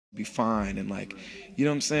be fine and like, you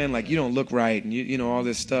know what I'm saying? Like you don't look right and you know all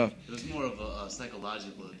this stuff. It was more of a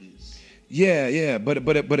psychological abuse. Yeah, yeah, but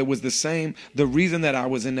it was the same. The reason that I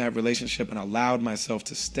was in that relationship and allowed myself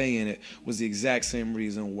to stay in it was the exact same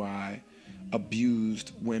reason why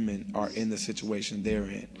abused women are in the situation they're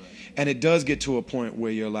in. And it does get to a point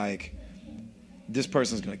where you're like, this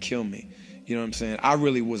person's gonna kill me. You know what I'm saying? I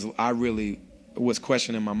really was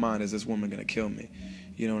questioning my mind, is this woman gonna kill me?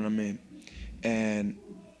 You know what I mean? And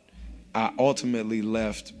I ultimately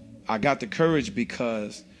left. I got the courage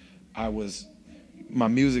because my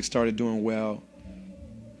music started doing well.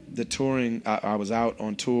 The touring, I was out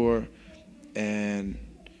on tour, and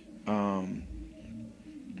I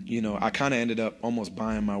kind of ended up almost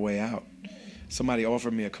buying my way out. Somebody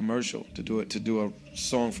offered me a commercial to do a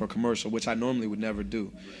song for a commercial, which I normally would never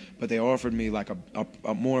do, but they offered me like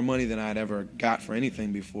a more money than I'd ever got for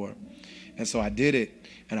anything before, and so I did it,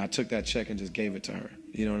 and I took that check and just gave it to her.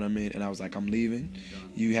 You know what I mean? And I was like, I'm leaving.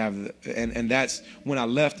 You have and that's when I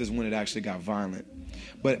left is when it actually got violent.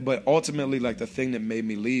 But ultimately, like the thing that made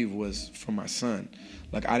me leave was for my son.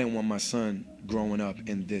 Like I didn't want my son growing up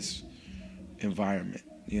in this environment.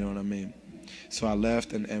 You know what I mean? So I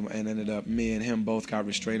left and ended up, me and him both got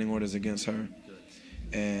restraining orders against her.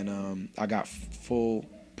 And I got full,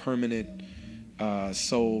 permanent,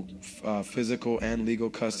 sole, physical and legal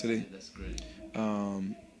custody. That's great.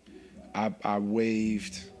 I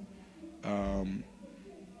waived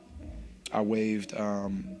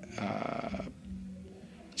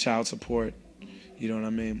child support. You know what I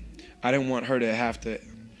mean? I didn't want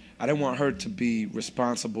her to be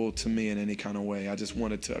responsible to me in any kind of way. I just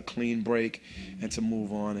wanted a clean break and to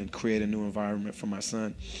move on and create a new environment for my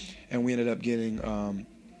son. And we ended up getting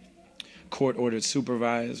court-ordered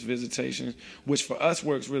supervised visitation, which for us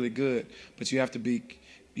works really good, but you have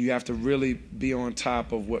to really be on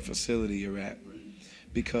top of what facility you're at,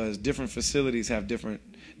 because different facilities have different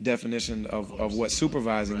definition of what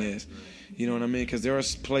supervising is. You know what I mean? Because there are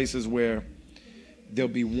places where there'll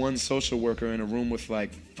be one social worker in a room with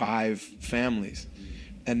like 5 families,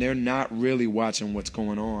 and they're not really watching what's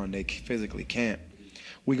going on. They physically can't.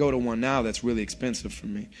 We go to one now that's really expensive for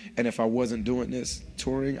me, and if I wasn't doing this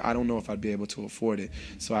touring, I don't know if I'd be able to afford it.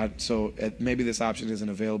 So maybe this option isn't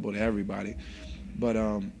available to everybody, but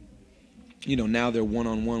now they're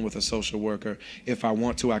one-on-one with a social worker. If I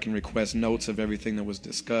want to, I can request notes of everything that was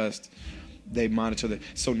discussed. They monitor that.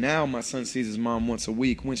 So now my son sees his mom once a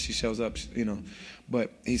week when she shows up,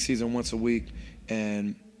 but he sees her once a week,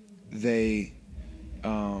 and they,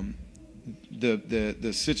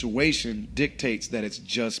 the situation dictates that it's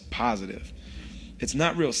just positive. It's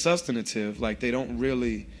not real substantive. Like they don't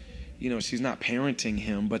really, she's not parenting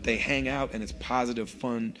him, but they hang out and it's positive,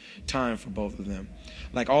 fun time for both of them.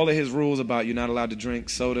 Like all of his rules about you're not allowed to drink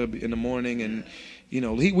soda in the morning, and we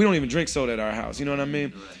don't even drink soda at our house. You know what I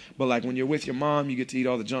mean? But like when you're with your mom, you get to eat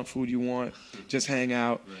all the junk food you want, just hang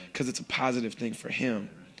out, because it's a positive thing for him.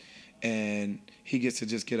 And he gets to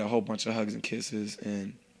just get a whole bunch of hugs and kisses.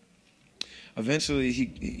 And eventually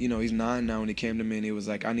he's 9 now, and he came to me and he was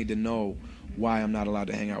like, I need to know why I'm not allowed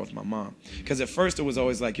to hang out with my mom. Because at first it was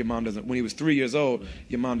always like when he was 3 years old,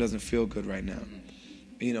 your mom doesn't feel good right now.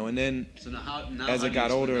 And then as it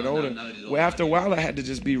got older and older, well, after a while I had to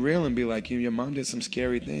just be real and be like, your mom did some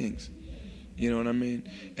scary things. You know what I mean?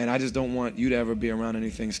 And I just don't want you to ever be around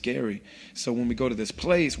anything scary. So when we go to this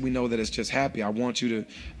place, we know that it's just happy. I don't want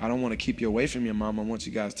to keep you away from your mom. I want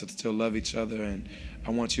you guys to still love each other, and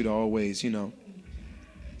I want you to always,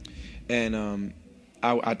 And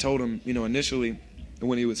I told him, initially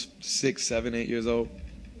when he was 6, 7, 8 years old,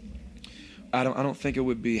 I don't think it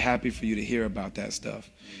would be happy for you to hear about that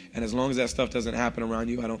stuff. And as long as that stuff doesn't happen around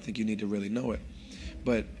you, I don't think you need to really know it.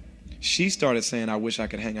 But she started saying, I wish I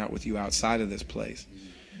could hang out with you outside of this place.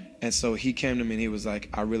 And so he came to me and he was like,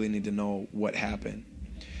 I really need to know what happened.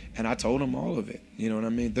 And I told him all of it. You know what I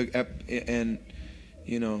mean?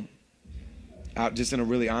 Just in a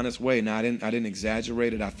really honest way. Now I didn't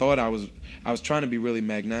exaggerate it. I thought I was trying to be really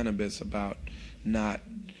magnanimous about not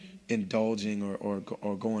indulging or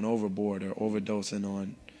going overboard or overdosing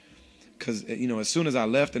on, because as soon as I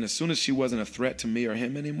left and as soon as she wasn't a threat to me or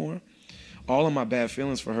him anymore, all of my bad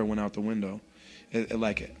feelings for her went out the window.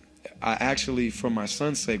 I actually, for my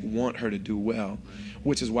son's sake, want her to do well,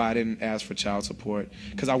 which is why I didn't ask for child support,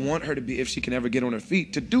 because I want her to be, if she can ever get on her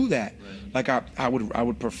feet, to do that. Like I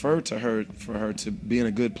would prefer for her to be in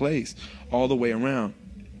a good place all the way around,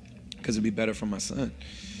 because it'd be better for my son.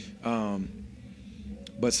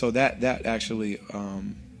 But so that actually,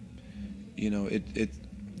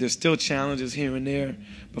 there's still challenges here and there,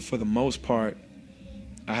 but for the most part,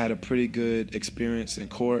 I had a pretty good experience in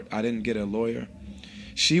court. I didn't get a lawyer,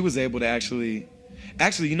 she was able to actually,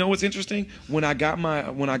 you know what's interesting? When I got my,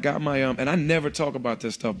 and I never talk about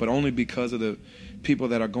this stuff, but only because of the people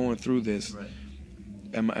that are going through this, Right.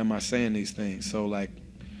 am I saying these things? So like,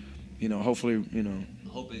 hopefully,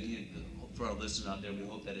 For our listeners out there, we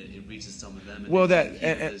hope that it reaches some of them. Well,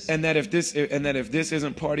 and that if this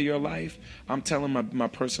isn't part of your life, I'm telling my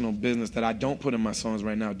personal business that I don't put in my songs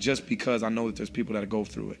right now, just because I know that there's people that go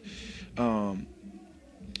through it,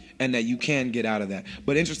 and that you can get out of that.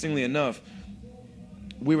 But interestingly enough,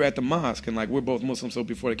 we were at the mosque, and like we're both Muslims, so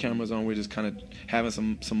before the camera's on, we're just kind of having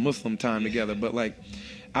some Muslim time together. But like,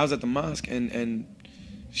 I was at the mosque, and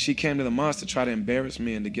she came to the mosque to try to embarrass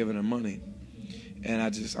me into giving her money. And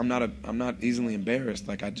I'm not easily embarrassed.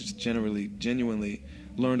 Like, I just genuinely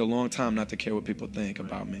learned a long time not to care what people think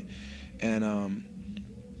about me. And,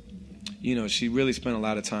 she really spent a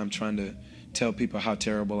lot of time trying to tell people how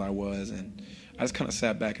terrible I was. And I just kind of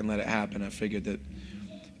sat back and let it happen. I figured that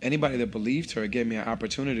anybody that believed her, it gave me an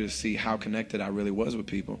opportunity to see how connected I really was with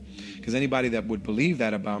people. Because anybody that would believe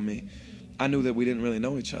that about me, I knew that we didn't really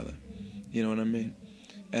know each other. You know what I mean?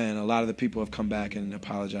 And a lot of the people have come back and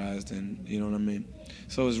apologized, and you know what I mean?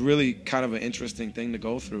 So it was really kind of an interesting thing to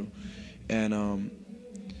go through. And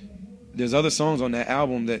there's other songs on that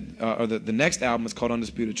album that, or the next album is called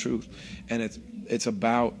Undisputed Truth. And it's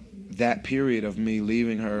about that period of me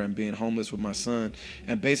leaving her and being homeless with my son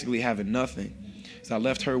and basically having nothing. So I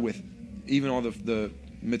left her with even all the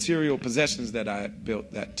material possessions that I had built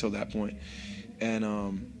till that point. And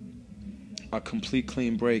a complete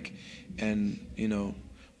clean break, and,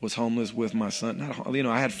 was homeless with my son.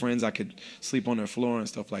 I had friends I could sleep on their floor and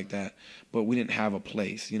stuff like that, but we didn't have a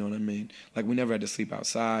place, you know what I mean? Like, we never had to sleep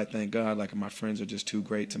outside, thank God. Like, my friends are just too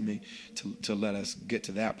great to me to let us get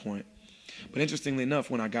to that point. But interestingly enough,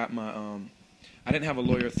 when I got my, I didn't have a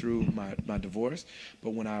lawyer through my divorce,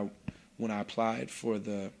 but when I applied for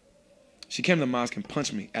she came to the mosque and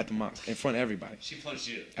punched me at the mosque in front of everybody. She punched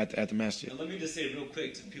you? At the masjid. And let me just say real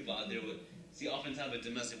quick to people out there, oftentimes with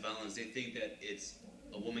domestic violence, they think that it's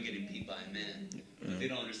a woman getting beat by a man. But they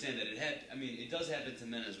don't understand that it does happen to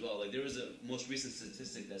men as well. Like, there was a most recent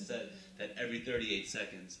statistic that said that every 38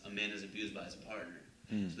 seconds, a man is abused by his partner.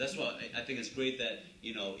 So that's why I think it's great that,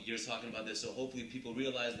 you're talking about this. So hopefully people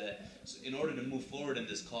realize that in order to move forward in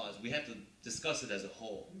this cause, we have to discuss it as a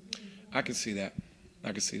whole. I can see that.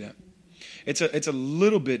 It's a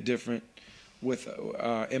little bit different with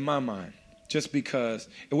in my mind. Just because,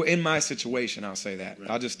 in my situation, I'll say that. Right.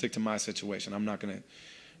 I'll just stick to my situation. I'm not going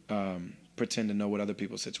to pretend to know what other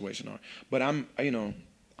people's situation are. But I'm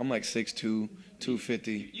like 6'2",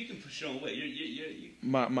 250. You can push your own weight.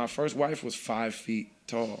 My first wife was 5 feet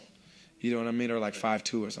tall. You know what I mean? Or like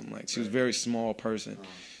 5'2" or something like that. She was a very small person.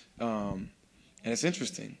 And it's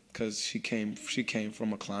interesting because she came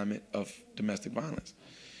from a climate of domestic violence.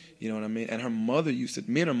 You know what I mean? And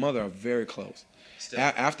me and her mother are very close.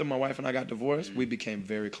 After my wife and I got divorced, we became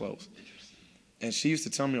very close. And she used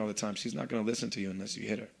to tell me all the time, she's not going to listen to you unless you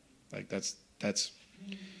hit her. Like,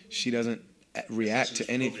 she doesn't react to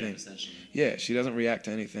anything. Yeah, she doesn't react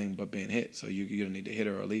to anything but being hit. So you're going to need to hit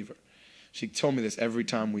her or leave her. She told me this every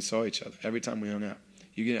time we saw each other, every time we hung out.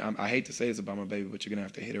 I hate to say this about my baby, but you're going to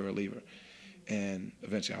have to hit her or leave her. And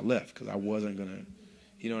eventually I left because I wasn't going to,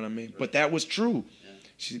 you know what I mean? Right. But that was true. Yeah.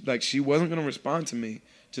 She wasn't going to respond to me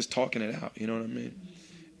just talking it out, you know what I mean?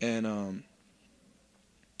 And,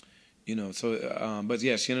 but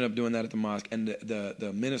yeah, she ended up doing that at the mosque. And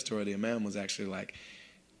the minister or the imam was actually like,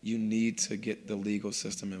 you need to get the legal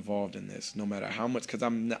system involved in this, no matter how much, because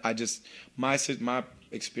my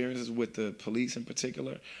experiences with the police in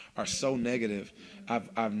particular are so negative.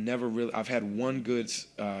 I've had one good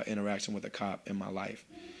interaction with a cop in my life.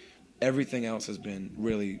 Everything else has been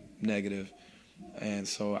really negative. And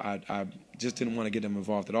so I just didn't want to get him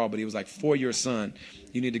involved at all. But he was like, for your son,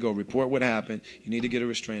 you need to go report what happened. You need to get a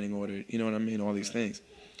restraining order. You know what I mean? All these things.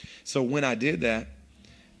 So when I did that,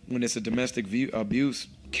 when it's a domestic abuse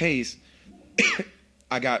case,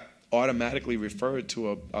 I got automatically referred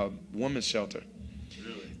to a women's shelter.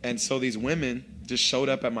 Really? And so these women just showed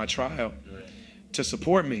up at my trial to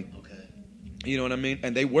support me. Okay. You know what I mean?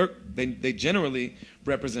 And they generally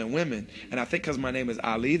represent women. And I think because my name is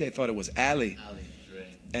Ali, they thought it was Ali. Ali, right.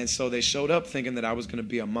 And so they showed up thinking that I was going to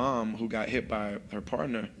be a mom who got hit by her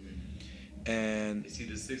partner. And is he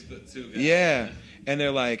the 6'2" guy? Yeah. And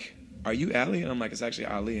they're like, are you Ali? And I'm like, it's actually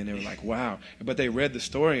Ali. And they were like, wow. But they read the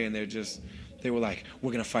story and they were like,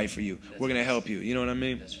 we're going to fight for you. We're going to help you. You know what I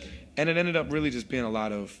mean? That's right. And it ended up really just being a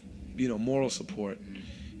lot of, moral support.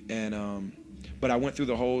 And, but I went through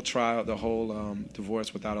the whole trial, the whole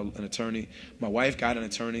divorce without an attorney. My wife got an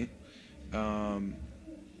attorney. And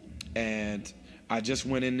I just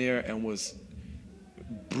went in there and was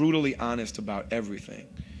brutally honest about everything,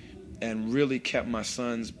 and really kept my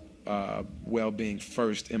son's well-being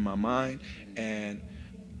first in my mind. And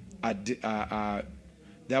that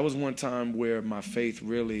was one time where my faith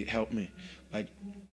really helped me. Like,